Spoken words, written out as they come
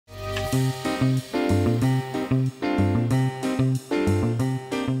Hi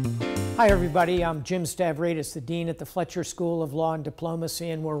everybody, I'm James Stavridis, the Dean at the Fletcher School of Law and Diplomacy,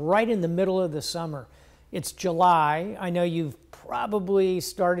 and we're right in the middle of the summer. It's July. I know you've probably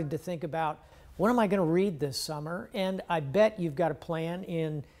started to think about, what am I going to read this summer? And I bet you've got a plan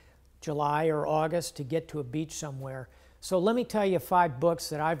in July or August to get to a beach somewhere. So let me tell you 5 books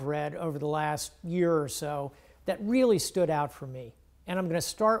that I've read over the last year or so that really stood out for me. And I'm going to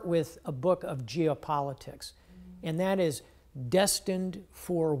start with a book of geopolitics, and that is Destined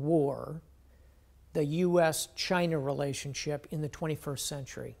for War, the U.S.-China relationship in the 21st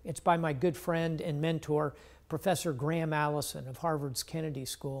century. It's by my good friend and mentor, Professor Graham Allison of Harvard's Kennedy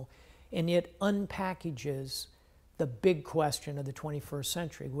School, and it unpackages the big question of the 21st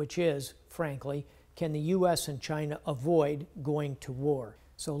century, which is, frankly, can the U.S. and China avoid going to war?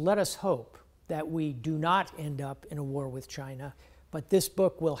 So let us hope that we do not end up in a war with China, but this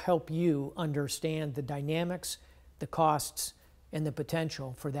book will help you understand the dynamics, the costs, and the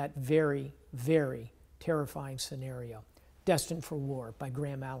potential for that very, very terrifying scenario. Destined for War by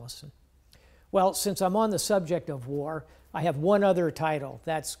Graham Allison. Well, since I'm on the subject of war, I have one other title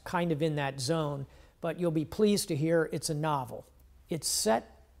that's kind of in that zone, but you'll be pleased to hear it's a novel. It's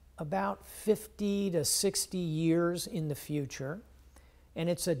set about 50 to 60 years in the future, and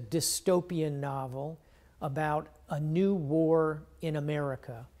it's a dystopian novel about a new war in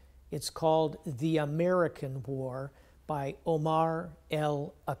America. It's called The American War by Omar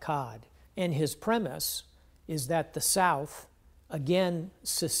el-Akkad. And his premise is that the South again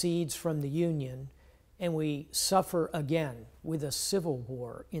secedes from the Union, and we suffer again with a civil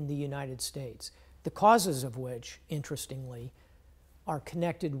war in the United States, the causes of which, interestingly, are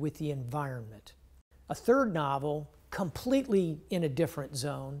connected with the environment. A third novel, completely in a different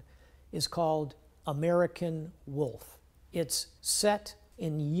zone, is called American Wolf. It's set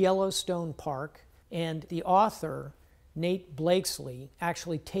in Yellowstone Park, and the author, Nate Blakesley,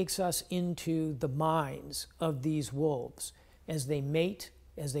 actually takes us into the minds of these wolves as they mate,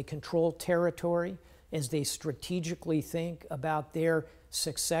 as they control territory, as they strategically think about their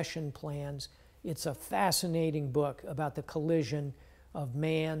succession plans. It's a fascinating book about the collision of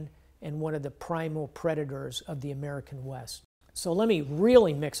man and one of the primal predators of the American West. So let me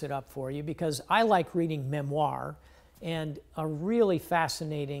really mix it up for you, because I like reading memoir, and a really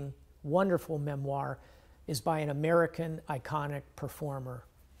fascinating, wonderful memoir is by an American iconic performer,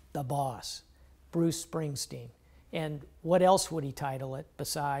 the boss, Bruce Springsteen. And what else would he title it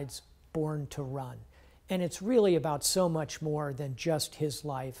besides Born to Run? And it's really about so much more than just his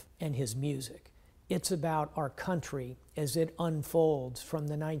life and his music. It's about our country as it unfolds from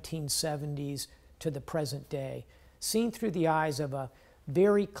the 1970s to the present day, seen through the eyes of a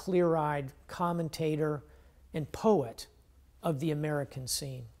very clear-eyed commentator and poet of the American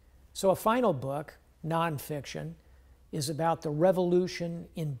scene. So a final book, nonfiction, is about the revolution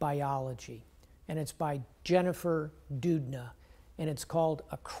in biology, and it's by Jennifer Doudna, and it's called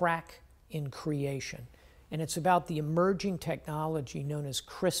A Crack in Creation. And it's about the emerging technology known as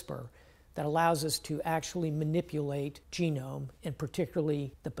CRISPR that allows us to actually manipulate genome, and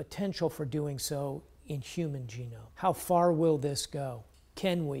particularly the potential for doing so in human genome. How far will this go?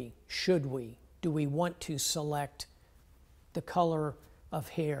 Can we? Should we? Do we want to select the color of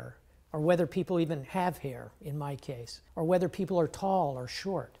hair, or whether people even have hair, in my case, or whether people are tall or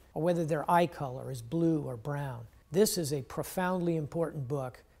short, or whether their eye color is blue or brown? This is a profoundly important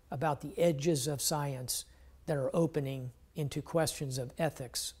book about the edges of science that are opening into questions of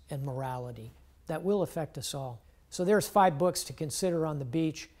ethics and morality that will affect us all. So there's 5 books to consider on the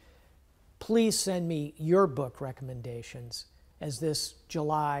beach. Please send me your book recommendations as this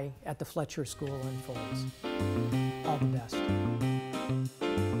July at the Fletcher School unfolds. All the best.